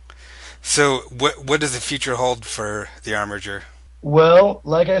 So, what does the future hold for the Armiger? Well,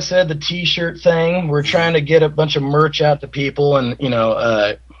 like I said, the T-shirt thing. We're trying to get a bunch of merch out to people, and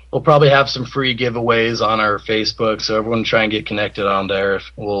we'll probably have some free giveaways on our Facebook. So everyone try and get connected on there.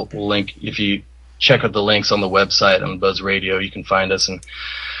 We'll link if you check out the links on the website on Buzz Radio. You can find us, and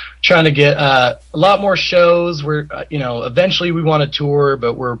trying to get a lot more shows. We're eventually we want to tour,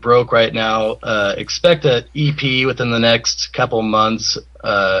 but we're broke right now. Expect an EP within the next couple months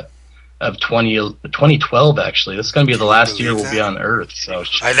of 2012. Actually, this is going to be the last year we'll be on Earth. So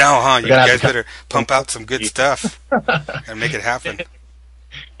I know, huh? You guys better pump out some good stuff and make it happen.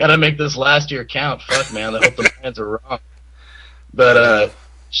 Gotta make this last year count. Fuck, man. I hope the plans are wrong. But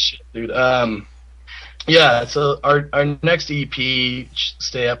shit, dude. Yeah, so our next EP,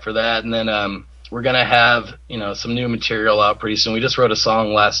 stay up for that, and then we're gonna have some new material out pretty soon. We just wrote a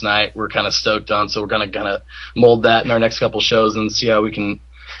song last night. We're kind of stoked on, so we're gonna mold that in our next couple shows and see how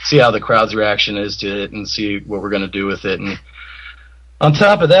the crowd's reaction is to it and see what we're gonna do with it. And on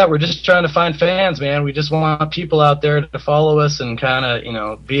top of that, we're just trying to find fans, man. We just want people out there to follow us and kind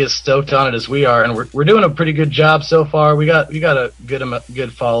of, be as stoked on it as we are. And we're doing a pretty good job so far. We got a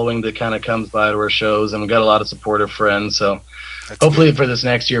good following that kind of comes by to our shows, and we got a lot of supportive friends. So hopefully for this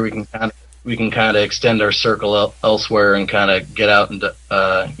next year, we can kind of extend our circle elsewhere and kind of get out into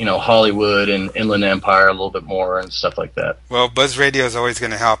Hollywood and Inland Empire a little bit more and stuff like that. Well, Buzz Radio is always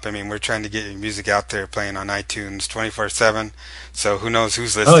going to help. I mean, we're trying to get your music out there, playing on iTunes 24/7. So who knows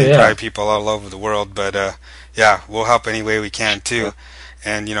who's listening? Oh, yeah. Probably people all over the world. But yeah, we'll help any way we can too,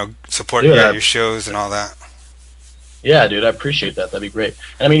 and support you at your shows and all that. Yeah, dude, I appreciate that. That'd be great.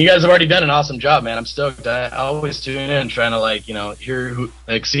 And I mean, you guys have already done an awesome job, man. I'm stoked. I always tune in trying to hear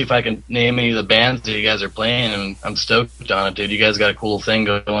see if I can name any of the bands that you guys are playing, and I'm stoked on it, dude. You guys got a cool thing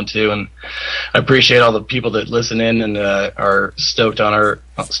going too, and I appreciate all the people that listen in and are stoked on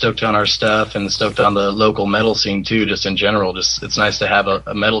our stuff and stoked on the local metal scene too. Just in general, it's nice to have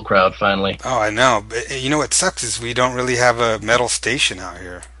a metal crowd finally. Oh, I know. But what sucks is we don't really have a metal station out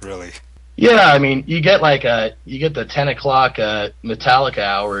here, really. Yeah, I mean, you get the 10 o'clock Metallica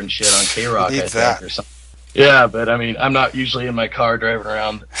hour and shit on K-Rock, I think, or something. Yeah, but I mean, I'm not usually in my car driving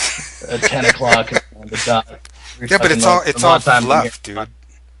around at 10 o'clock on the dot. Yeah, but it's all fluff, dude.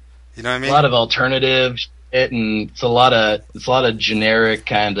 You know what I mean? A lot of alternative shit, and it's a lot of generic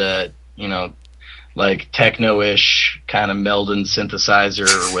kind of, you know, like techno-ish kind of Meldon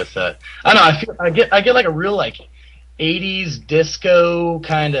synthesizer with I don't know. I get like a real like 80s disco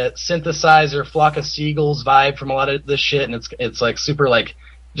kind of synthesizer, Flock of Seagulls vibe from a lot of this shit, and it's like super like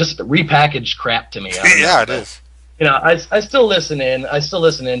just repackaged crap to me. Yeah, it is. You know, I still listen in. I still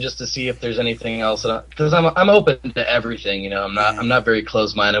listen in just to see if there's anything else, because I'm open to everything. You know, I'm not very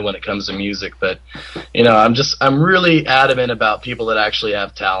closed-minded when it comes to music, but you know, I'm really adamant about people that actually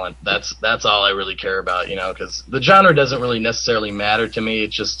have talent. That's all I really care about. You know, because the genre doesn't really necessarily matter to me.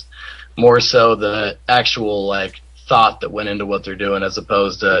 It's just more so the actual like thought that went into what they're doing, as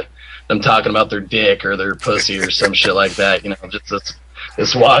opposed to them talking about their dick or their pussy or some shit like that. You know, just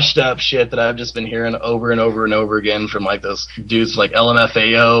this washed up shit that I've just been hearing over and over and over again from like those dudes like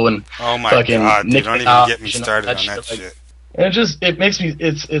LMFAO and fucking God, Nick don't even get me started on that shit. Like, and it makes me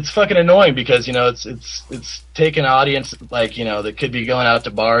it's fucking annoying, because you know it's taking an audience like, you know, that could be going out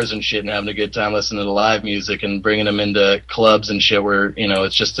to bars and shit and having a good time listening to live music, and bringing them into clubs and shit where, you know,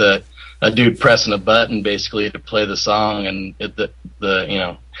 it's just a dude pressing a button basically to play the song, and the you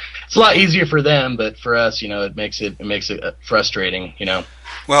know, it's a lot easier for them, but for us, you know, it makes it frustrating, you know.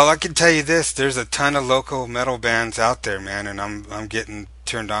 Well, I can tell you this: there's a ton of local metal bands out there, man, and I'm getting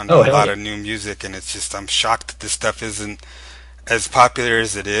turned on to a lot of new music, and it's just, I'm shocked that this stuff isn't as popular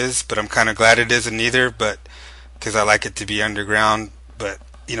as it is, but I'm kind of glad it isn't either, but because I like it to be underground. But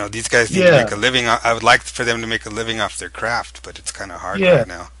you know, these guys need to make a living. I would like for them to make a living off their craft, but it's kind of hard right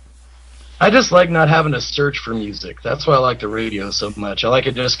now. I just like not having to search for music. That's why I like the radio so much. I like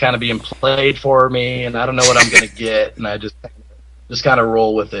it just kind of being played for me, and I don't know what I'm going to get, and I just kind of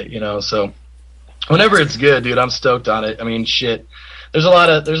roll with it, you know. So whenever it's good, dude, I'm stoked on it. I mean, shit. There's a lot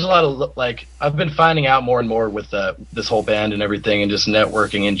of like, I've been finding out more and more with this whole band and everything, and just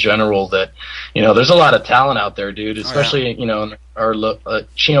networking in general, that, you know, there's a lot of talent out there, dude. Especially you know, in our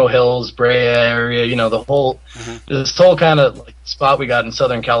Chino Hills, Brea area. You know, the whole this whole kind of like spot we got in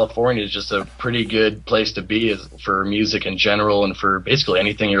Southern California is just a pretty good place to be for music in general, and for basically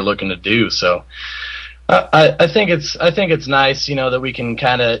anything you're looking to do. So I think it's nice, you know, that we can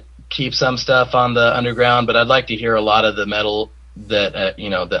kind of keep some stuff on the underground, but I'd like to hear a lot of the metal that you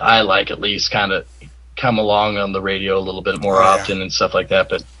know, that I like, at least kind of come along on the radio a little bit more often and stuff like that.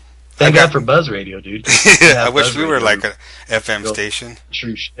 But thank God for Buzz Radio, dude. I wish we were like a FM station.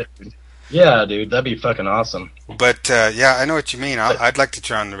 True shit, dude. Yeah, dude, that'd be fucking awesome. But yeah, I know what you mean. I'd like to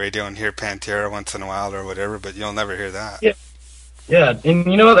turn on the radio and hear Pantera once in a while or whatever, but you'll never hear that. Yeah, and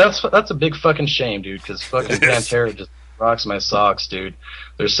you know, that's a big fucking shame, dude, because fucking Pantera just rocks my socks, dude.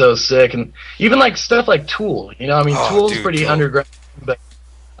 They're so sick. And even like stuff like Tool, you know, I mean, Tool's pretty underground, but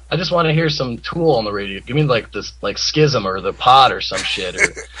I just want to hear some Tool on the radio. Give me like this, like Schism or The Pod or some shit,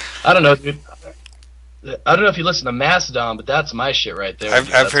 or I don't know, dude. I don't know if you listen to Mastodon, but that's my shit right there.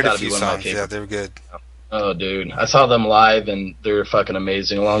 I've heard a few songs. Yeah, they were good. Oh, dude, I saw them live, and they're fucking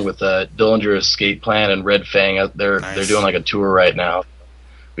amazing. Along with Dillinger Escape Plan and Red Fang, they're doing like a tour right now.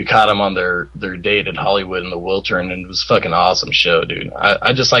 We caught them on their date at Hollywood in the Wiltern, and it was a fucking awesome show, dude.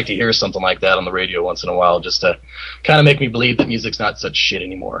 I just like to hear something like that on the radio once in a while, just to kind of make me believe that music's not such shit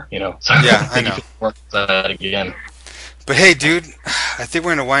anymore, you know? So yeah, I know. That again. But hey, dude, I think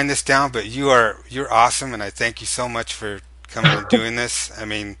we're gonna wind this down. But you're awesome, and I thank you so much for coming and doing this. I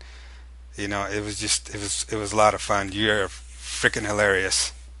mean, you know, it was a lot of fun. You're freaking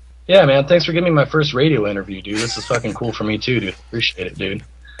hilarious. Yeah, man. Thanks for giving me my first radio interview, dude. This is fucking cool for me too, dude. Appreciate it, dude.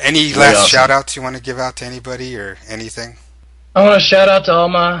 Any last shout outs you want to give out to anybody or anything? I want to shout out to all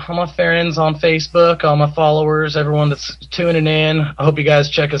my friends on Facebook, all my followers, everyone that's tuning in. I hope you guys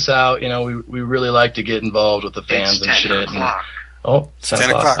check us out. You know, we really like to get give the fans and shit. And, it's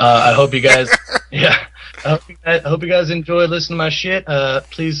 10 o'clock. I hope you guys, I hope you guys enjoy listening to my shit.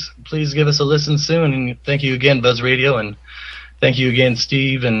 Please give us a listen soon. And thank you again, Buzz Radio, and thank you again,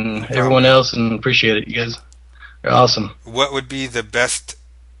 Steve, and everyone else. And appreciate it. You guys are awesome. What would be the best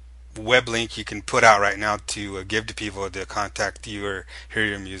web link you can put out right now to give to people to contact you or hear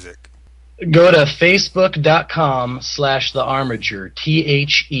your music? Go to facebook.com/the Armiger,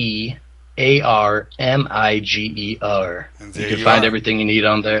 TheArmiger. You can find everything you need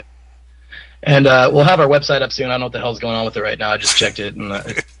on there. And we'll have our website up soon. I don't know what the hell's going on with it right now. I just checked it, and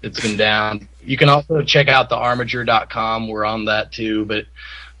it's been down. You can also check out thearmiger.com. We're on that too, but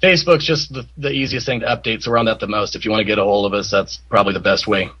Facebook's just the easiest thing to update, so we're on that the most. If you want to get a hold of us, that's probably the best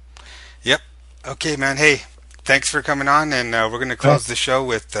way. Yep, Okay, man. Hey, thanks for coming on, and we're going to close the show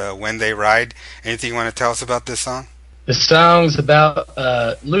with When They Ride. Anything you want to tell us about this song? The song's about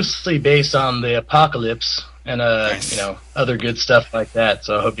loosely based on the apocalypse and Nice. other good stuff like that.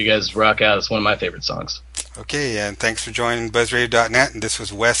 So I hope you guys rock out. It's one of my favorite songs. Okay, and thanks for joining BuzzRadio.net. And this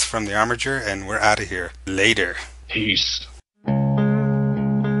was Wes from the Armiger, and we're out of here. Later. Peace.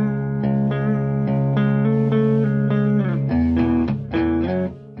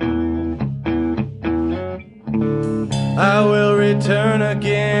 I will return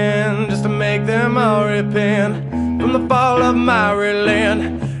again just to make them all repent from the fall of my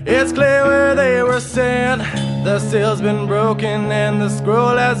land. It's clear where they were sent. The seal's been broken and the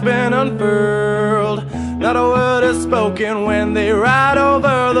scroll has been unfurled. Not a word is spoken when they ride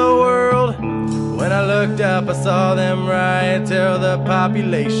over the world. When I looked up, I saw them ride till the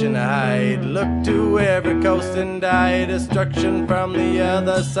population hide. Look to every coast and die, destruction from the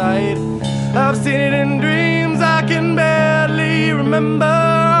other side. I've seen it in dreams I can barely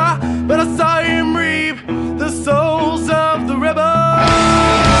remember, but I saw him reap the souls of the rebels.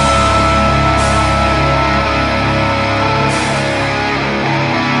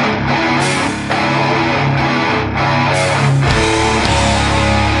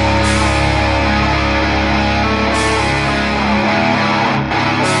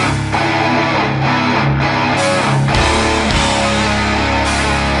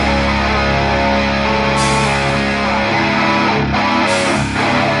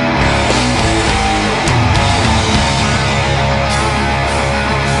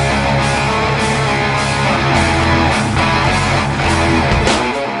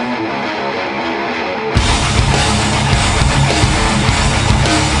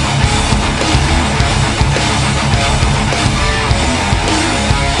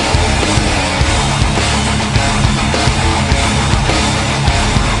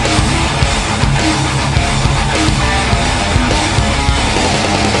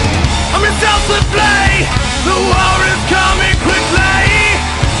 The